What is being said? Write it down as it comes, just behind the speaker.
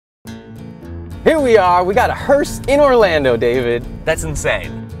we are. We got a hearse in Orlando, David. That's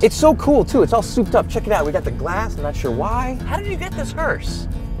insane. It's so cool, too. It's all souped up. Check it out. We got the glass. I'm not sure why. How did you get this hearse?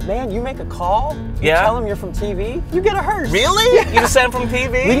 Man, you make a call, you Yeah? tell them you're from TV, you get a hearse. Really? Yeah. You just sent from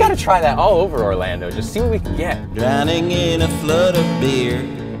TV? We gotta try that all over Orlando. Just see what we can get. Drowning in a flood of beer,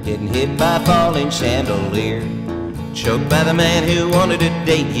 getting hit by a falling chandelier, choked by the man who wanted to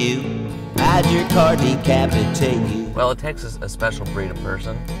date you, hide your car, decapitate you. Well, it takes a special breed of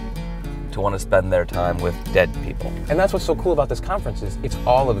person to want to spend their time with dead people. And that's what's so cool about this conference is it's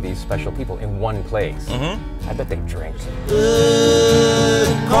all of these special people in one place. I bet they drink. Ooh,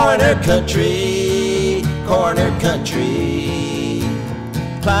 Coroner Country, Coroner Country.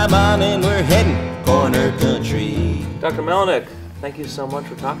 Climb on in, we're heading Coroner Country. Dr. Melnick, thank you so much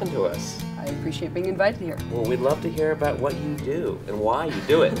for talking to us. I appreciate being invited here. Well, we'd love to hear about what you do and why you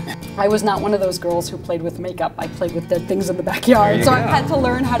do it. I was not one of those girls who played with makeup. I played with dead things in the backyard, so I had to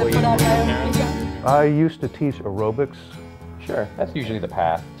learn how to put on my own makeup. I used to teach aerobics. Sure, that's usually the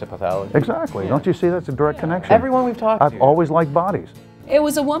path to pathology. Exactly. Don't you see that's a direct connection? Everyone we've talked to. I've always liked bodies. It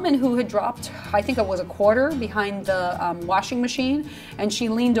was a woman who had dropped, I think it was a quarter behind the washing machine, and she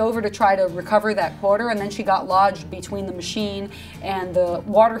leaned over to try to recover that quarter, and then she got lodged between the machine and the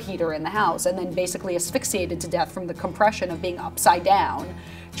water heater in the house, and then basically asphyxiated to death from the compression of being upside down,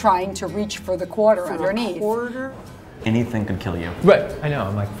 trying to reach for the quarter underneath. Quarter? Anything could kill you. Right, I know,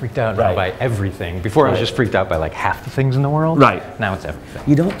 I'm like freaked out now by everything. Before I was just freaked out by like half the things in the world. Right. Now it's everything.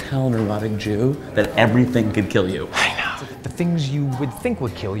 You don't tell a neurotic Jew that everything could kill you. I know. The things you would think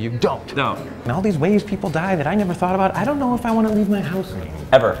would kill you don't. No. And all these ways people die that I never thought about, I don't know if I want to leave my house anymore.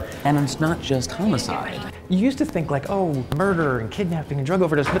 Ever. And it's not just homicide. You used to think like, oh, murder and kidnapping and drug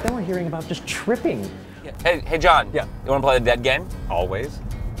overdose, but then we're hearing about just tripping. Yeah. Hey, John. Yeah. You want to play the dead game? Always.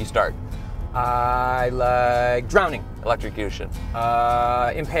 You start. I like drowning. Electrocution.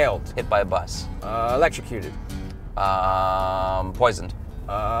 Impaled. Hit by a bus. Electrocuted. Poisoned.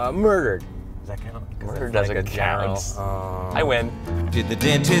 Murdered. Does that count? Murder doesn't count. I win. Did the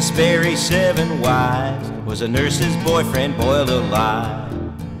dentist bury 7 wives? Was a nurse's boyfriend boiled alive?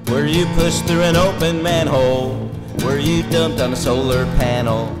 Were you pushed through an open manhole? Were you dumped on a solar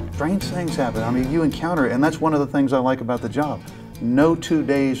panel? Strange things happen. I mean, you encounter it, and that's one of the things I like about the job. No 2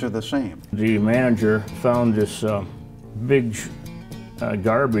 days are the same. The manager found this big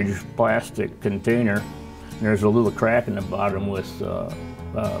garbage plastic container. And there's a little crack in the bottom with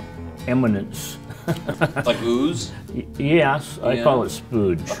eminence. Like ooze? Yes, I call it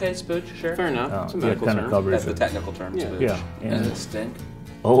spooge. Okay, spooge, sure. Fair enough. It's a Yeah, medical kind of term. covers That's the it. technical term, spooge. Yeah. And does it stink?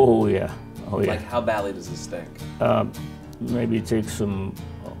 Oh yeah, oh yeah. Like how badly does it stink? Maybe take some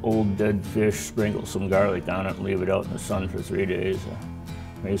old dead fish, sprinkle some garlic on it, and leave it out in the sun for 3 days.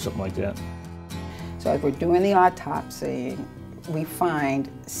 Maybe something like that. So as we're doing the autopsy, we find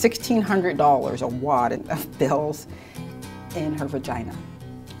 $1,600 a wad of bills in her vagina.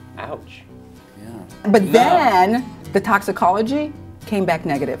 Ouch. Yeah. But then the toxicology came back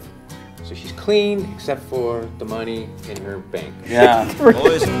negative. So she's clean except for the money in her bank. Yeah.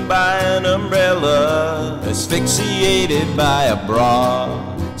 Poisoned by an umbrella, asphyxiated by a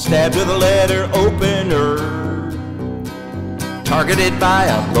bra, stabbed with a letter opener, targeted by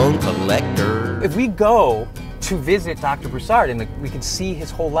a bone collector. If we go to visit Dr. Broussard and we can see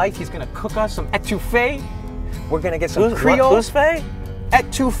his whole life, he's gonna cook us some etouffee. We're gonna get some Creole. Who's Faye?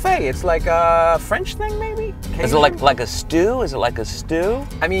 Etouffee. It's like a French thing, maybe? Is it like a stew? Is it like a stew?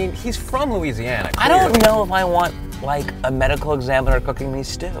 I mean, he's from Louisiana. I don't know if I want like a medical examiner cooking me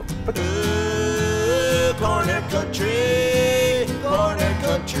stew. Ooh, Coroner Country, Coroner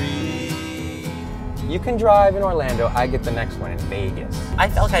Country. You can drive in Orlando. I get the next one in Vegas. I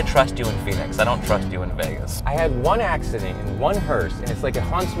feel like I trust you in Phoenix. I don't trust you in Vegas. I had one accident in one hearse, and it's like it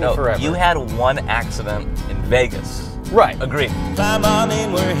haunts me No, forever. you had one accident in Vegas. Right. Agreed. Climb on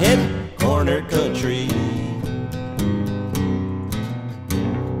in, we're heading Coroner Country.